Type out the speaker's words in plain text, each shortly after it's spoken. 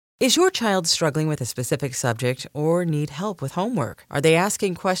Is your child struggling with a specific subject or need help with homework? Are they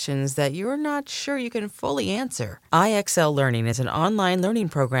asking questions that you're not sure you can fully answer? IXL Learning is an online learning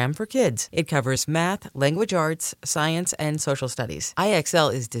program for kids. It covers math, language arts, science, and social studies.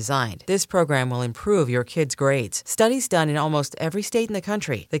 IXL is designed. This program will improve your kids' grades. Studies done in almost every state in the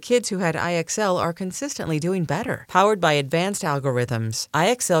country. The kids who had IXL are consistently doing better. Powered by advanced algorithms,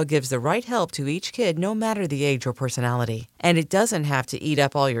 IXL gives the right help to each kid no matter the age or personality. And it doesn't have to eat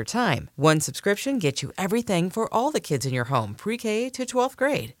up all your time. One subscription gets you everything for all the kids in your home, pre-K to 12th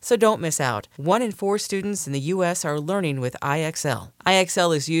grade. So don't miss out. 1 in 4 students in the U.S. are learning with IXL.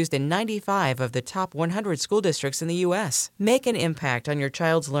 IXL is used in 95 of the top 100 school districts in the U.S. Make an impact on your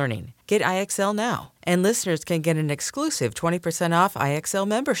child's learning. Get IXL now. And listeners can get an exclusive 20% off IXL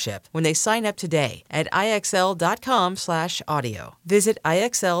membership when they sign up today at IXL.com/audio. Visit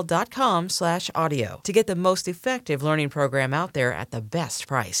IXL.com/audio to get the most effective learning program out there at the best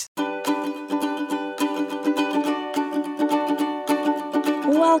price.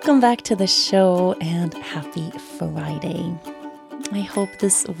 Welcome back to the show and happy Friday. I hope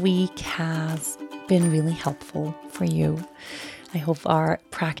this week has been really helpful for you. I hope our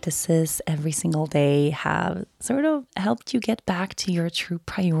practices every single day have sort of helped you get back to your true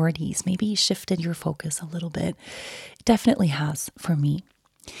priorities, maybe shifted your focus a little bit. It definitely has for me.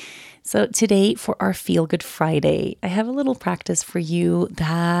 So today for our Feel Good Friday, I have a little practice for you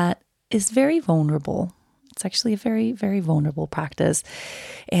that is very vulnerable. It's actually a very, very vulnerable practice.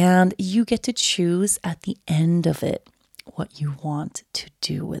 And you get to choose at the end of it what you want to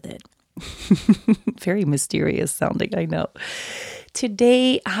do with it. Very mysterious sounding, I know.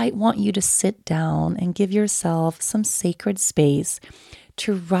 Today, I want you to sit down and give yourself some sacred space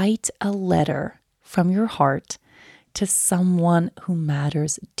to write a letter from your heart to someone who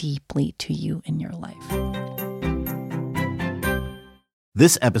matters deeply to you in your life.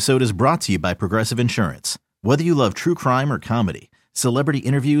 This episode is brought to you by Progressive Insurance. Whether you love true crime or comedy, celebrity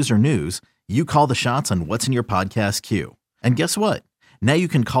interviews or news, you call the shots on what's in your podcast queue. And guess what? Now you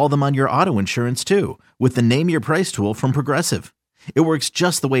can call them on your auto insurance too with the Name Your Price tool from Progressive. It works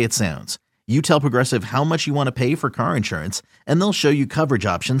just the way it sounds. You tell Progressive how much you want to pay for car insurance, and they'll show you coverage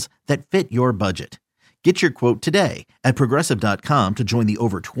options that fit your budget. Get your quote today at Progressive.com to join the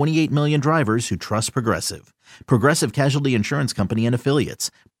over 28 million drivers who trust Progressive. Progressive Casualty Insurance Company and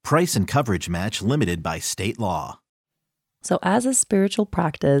Affiliates. Price and coverage match limited by state law. So as a spiritual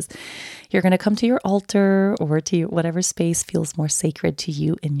practice, you're going to come to your altar or to whatever space feels more sacred to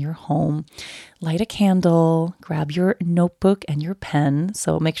you in your home. Light a candle, grab your notebook and your pen.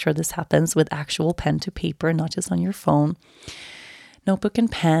 So make sure this happens with actual pen to paper, not just on your phone. Notebook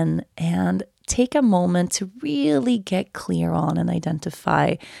and pen, and take a moment to really get clear on and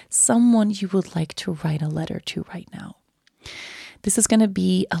identify someone you would like to write a letter to right now. This is going to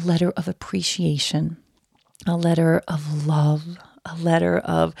be a letter of appreciation, a letter of love, a letter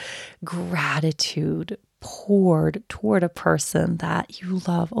of gratitude poured toward a person that you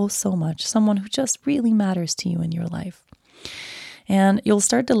love oh so much, someone who just really matters to you in your life. And you'll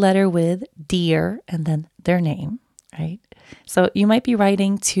start the letter with dear and then their name, right? So you might be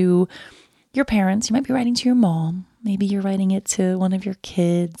writing to your parents, you might be writing to your mom, maybe you're writing it to one of your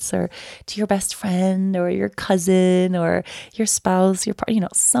kids or to your best friend or your cousin or your spouse,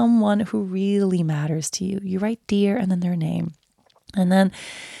 someone who really matters to you. You write dear and then their name. And then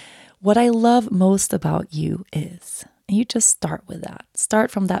what I love most about you is, and you just start with that.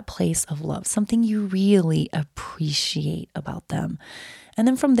 Start from that place of love, something you really appreciate about them. And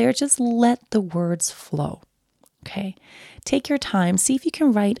then from there, just let the words flow. Okay, take your time. See if you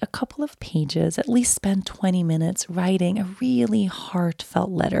can write a couple of pages, at least spend 20 minutes writing a really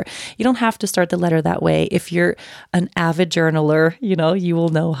heartfelt letter. You don't have to start the letter that way. If you're an avid journaler, you will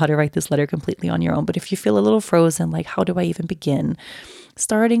know how to write this letter completely on your own. But if you feel a little frozen, like how do I even begin?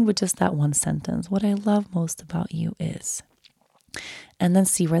 Starting with just that one sentence, what I love most about you is, and then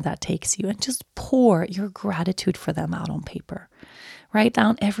see where that takes you and just pour your gratitude for them out on paper. Write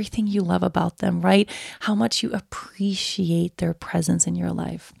down everything you love about them. Write how much you appreciate their presence in your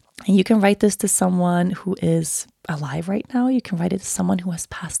life. And you can write this to someone who is alive right now. You can write it to someone who has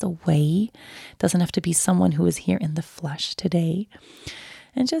passed away. It doesn't have to be someone who is here in the flesh today.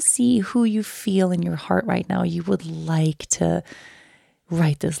 And just see who you feel in your heart right now you would like to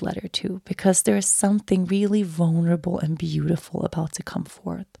write this letter to, because there's something really vulnerable and beautiful about to come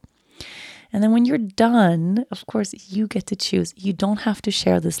forth. And then when you're done, of course, you get to choose. You don't have to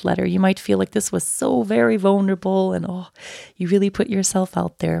share this letter. You might feel like this was so very vulnerable and you really put yourself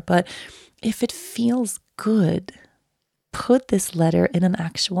out there. But if it feels good, put this letter in an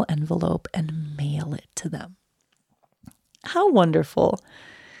actual envelope and mail it to them. How wonderful.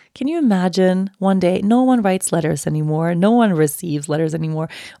 Can you imagine one day, no one writes letters anymore. No one receives letters anymore.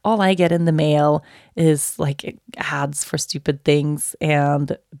 All I get in the mail is like ads for stupid things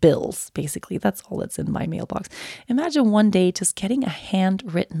and bills. Basically, that's all that's in my mailbox. Imagine one day just getting a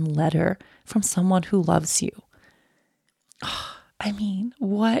handwritten letter from someone who loves you. Oh, I mean,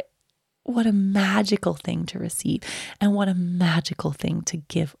 what a magical thing to receive, and what a magical thing to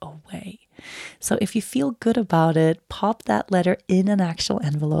give away. So if you feel good about it, pop that letter in an actual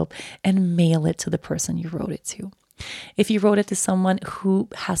envelope and mail it to the person you wrote it to. If you wrote it to someone who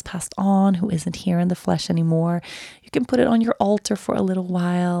has passed on, who isn't here in the flesh anymore, you can put it on your altar for a little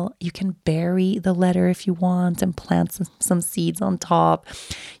while. You can bury the letter if you want and plant some seeds on top.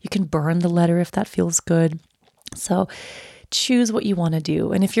 You can burn the letter if that feels good. So choose what you want to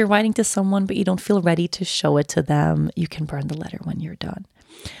do. And if you're writing to someone but you don't feel ready to show it to them, you can burn the letter when you're done.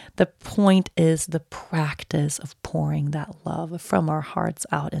 The point is the practice of pouring that love from our hearts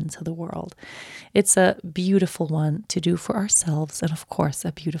out into the world. It's a beautiful one to do for ourselves, and of course,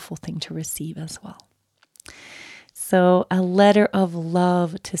 a beautiful thing to receive as well. So a letter of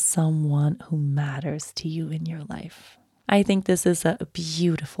love to someone who matters to you in your life. I think this is a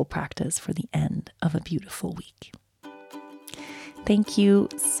beautiful practice for the end of a beautiful week. Thank you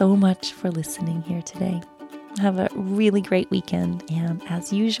so much for listening here today. Have a really great weekend, and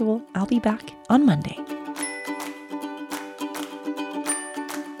as usual, I'll be back on Monday.